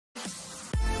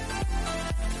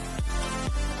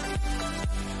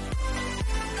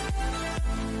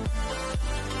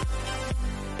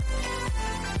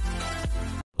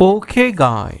Okay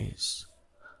guys,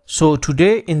 so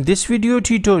today in this video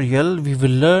tutorial we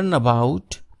will learn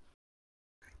about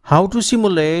how to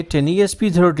simulate an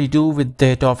ESP32 with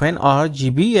that of an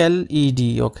RGB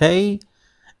LED. Okay,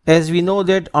 as we know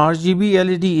that RGB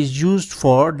LED is used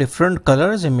for different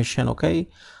colors emission. Okay,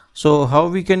 so how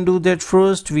we can do that?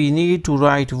 First we need to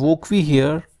write wokwi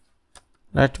here.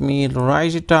 Let me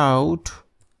write it out,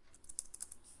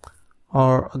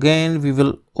 or again we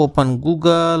will open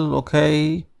Google.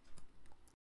 Okay,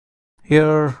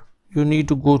 here you need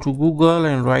to go to Google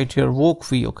and write here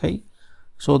wokwi. Okay,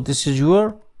 so this is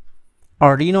your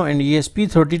Arduino and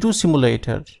ESP32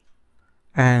 simulator,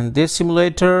 and this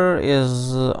simulator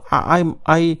is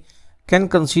I can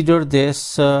consider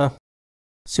this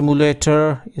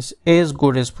simulator is as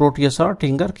good as Proteus or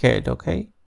Tinkercad. Okay,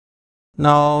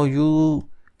 now you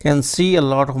can see a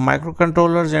lot of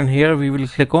microcontrollers, and here we will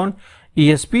click on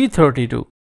ESP32.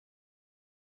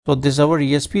 So this is our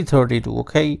ESP32.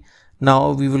 Okay,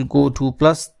 now we will go to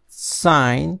plus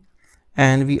sign,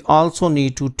 and we also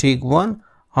need to take one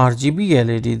RGB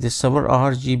LED. This is our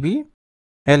RGB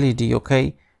LED.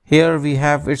 Okay, here we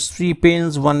have its 3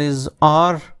 pins. One is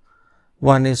R,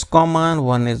 one is common,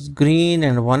 one is green,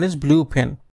 and one is blue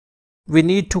pin. We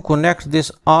need to connect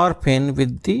this R pin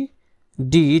with the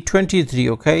D23.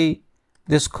 Okay,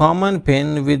 this common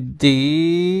pin with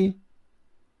the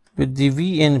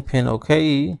VN pin.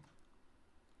 Okay,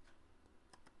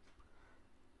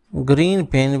 green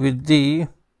pin with the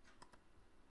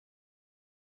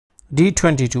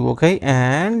D22. Okay,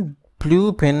 and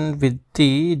blue pin with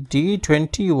the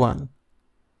D21.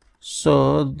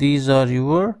 So these are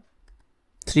your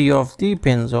 3 of the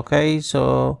pins. Okay,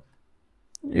 so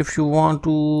if you want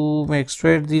to make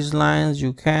straight these lines,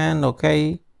 you can.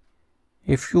 Okay,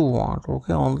 if you want.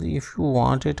 Okay, only if you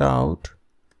want it out,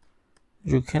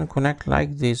 you can connect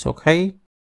like this. Okay,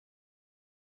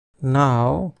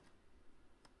 now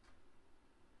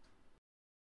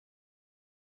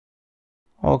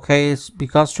okay, it's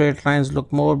because straight lines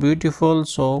look more beautiful,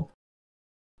 so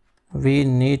we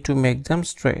need to make them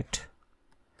straight.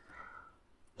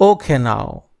 Okay,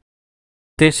 now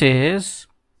this is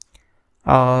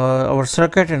our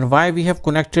circuit, and why we have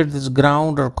connected this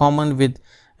ground or common with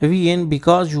VN,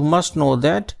 because you must know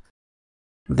that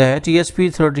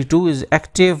ESP32 is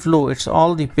active low. It's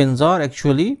all the pins are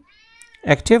actually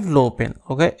active low pin.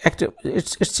 Okay, active, it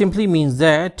simply means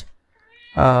that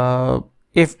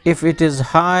if it is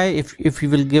high, if you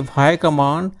will give high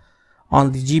command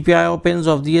on the GPIO pins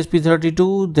of the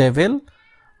ESP32, they will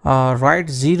write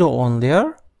 0 on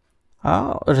their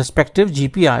respective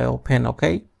GPIO pin.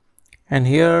 Okay, and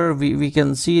here we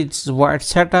can see it's white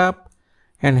setup,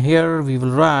 and here we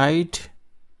will write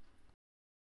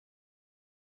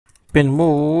pin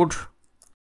mode.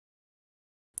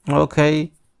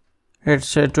 Okay,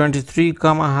 it's 23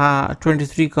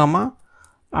 comma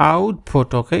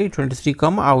output. Okay, 23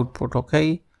 comma output.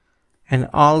 Okay, and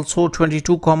also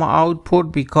 22 comma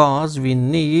output, because we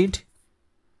need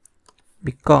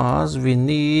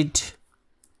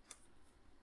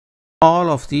all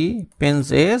of the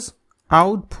pins as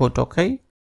output. Okay,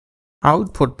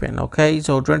 output pin. Okay,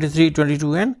 so 23,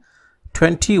 22 and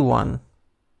 21.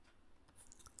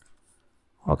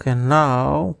 Okay,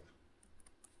 now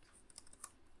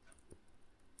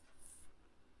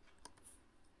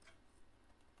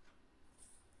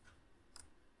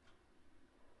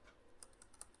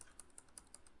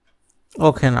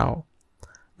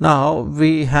now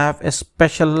we have a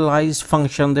specialized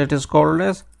function that is called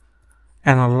as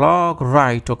analog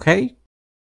write. Okay,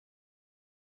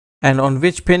 and on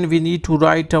which pin we need to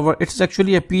write our, it's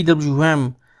actually a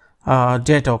PWM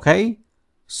data. Okay,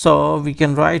 so we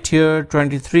can write here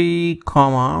 23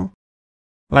 comma,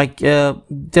 like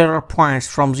there are points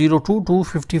from 0 to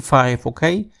 255.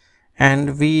 Okay, and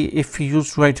if we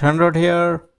use to write 100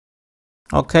 here,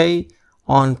 okay,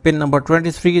 on pin number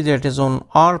 23, that is on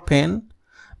R pin,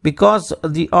 because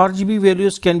the RGB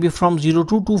values can be from 0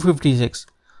 to 256.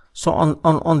 So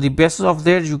on the basis of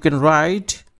that, you can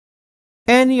write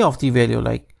any of the value,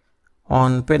 like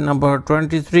on pin number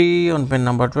 23, on pin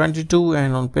number 22,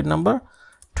 and on pin number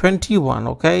 21.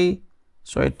 Okay,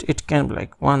 so it can be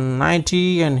like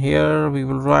 190, and here we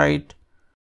will write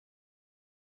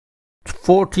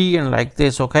 40, and like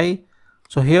this. Okay,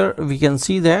 so here we can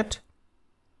see that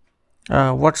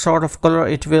what sort of color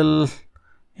it will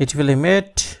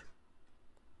emit.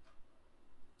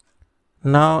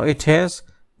 Now it has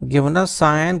given us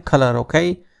cyan color.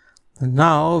 Okay,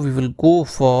 now we will go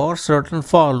for certain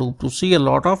for loop to see a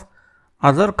lot of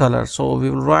other colors. So we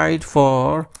will write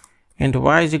for int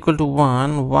y is equal to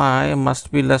 1, y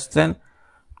must be less than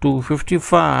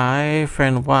 255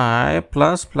 and y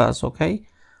plus plus. Okay,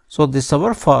 so this is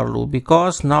our for loop,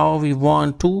 because now we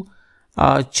want to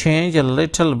change a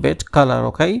little bit color.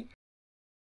 Okay,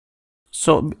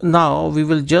 so now we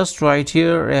will just write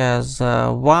here as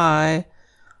y.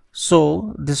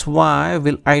 So this y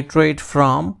will iterate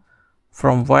from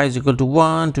y is equal to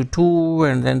 1 to 2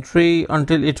 and then 3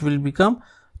 until it will become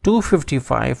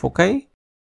 255. Okay,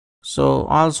 so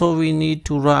also we need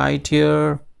to write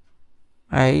here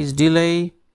as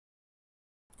delay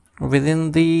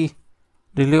within the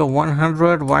delay of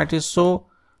 100. Why it is so?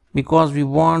 Because we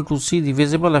want to see the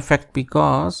visible effect,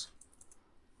 because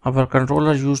our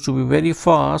controller used to be very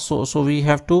fast, so we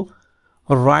have to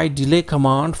write delay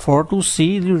command for to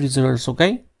see the results.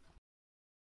 Okay,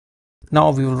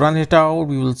 now we will run it out.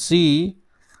 We will see,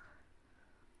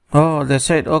 oh, they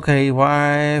said okay,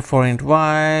 y for int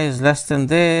y is less than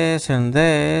this and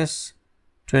this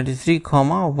 23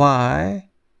 comma y.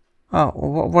 Oh,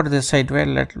 what did they say? Well,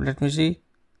 let me see.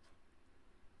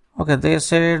 Okay, they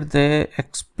said they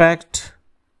expect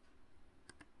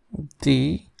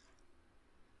the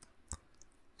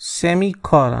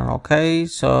semicolon. Okay,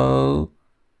 so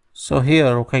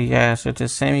here, okay, yes, it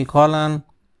is semicolon.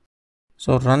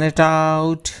 So run it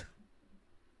out.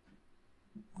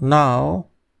 Now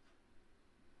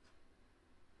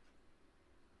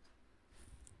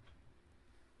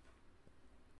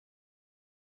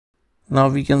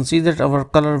we can see that our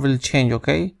color will change.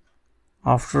 Okay,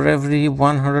 after every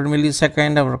 100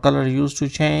 millisecond our color used to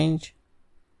change.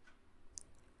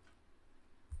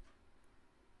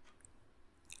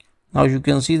 Now you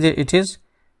can see that it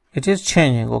is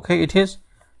changing. Okay, it is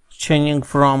changing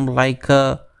from like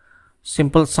a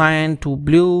simple cyan to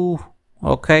blue.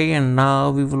 Okay, and now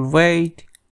we will wait.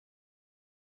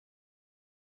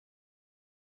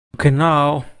 Okay,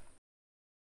 now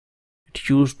it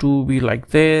used to be like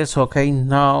this. Okay,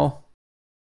 now,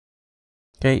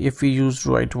 okay, if we use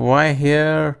write y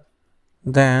here,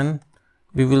 then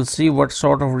we will see what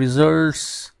sort of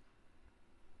results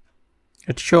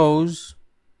it shows.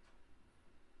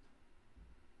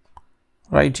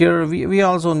 Right here we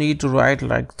also need to write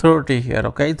like 30 here.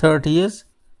 Okay, 30 is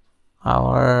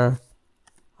our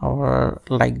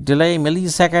like delay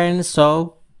milliseconds.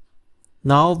 So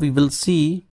now we will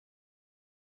see.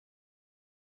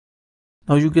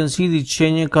 Now you can see the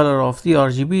changing color of the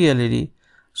RGB LED.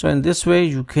 So in this way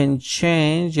you can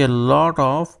change a lot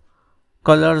of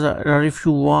colors, or if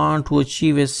you want to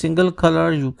achieve a single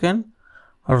color, you can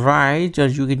write or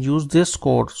you can use this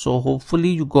code. So hopefully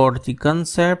you got the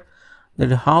concept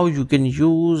that how you can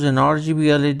use an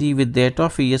RGB LED with that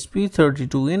of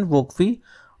ESP32 in wokwi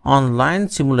online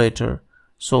simulator.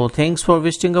 So thanks for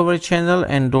visiting our channel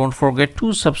and don't forget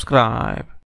to subscribe.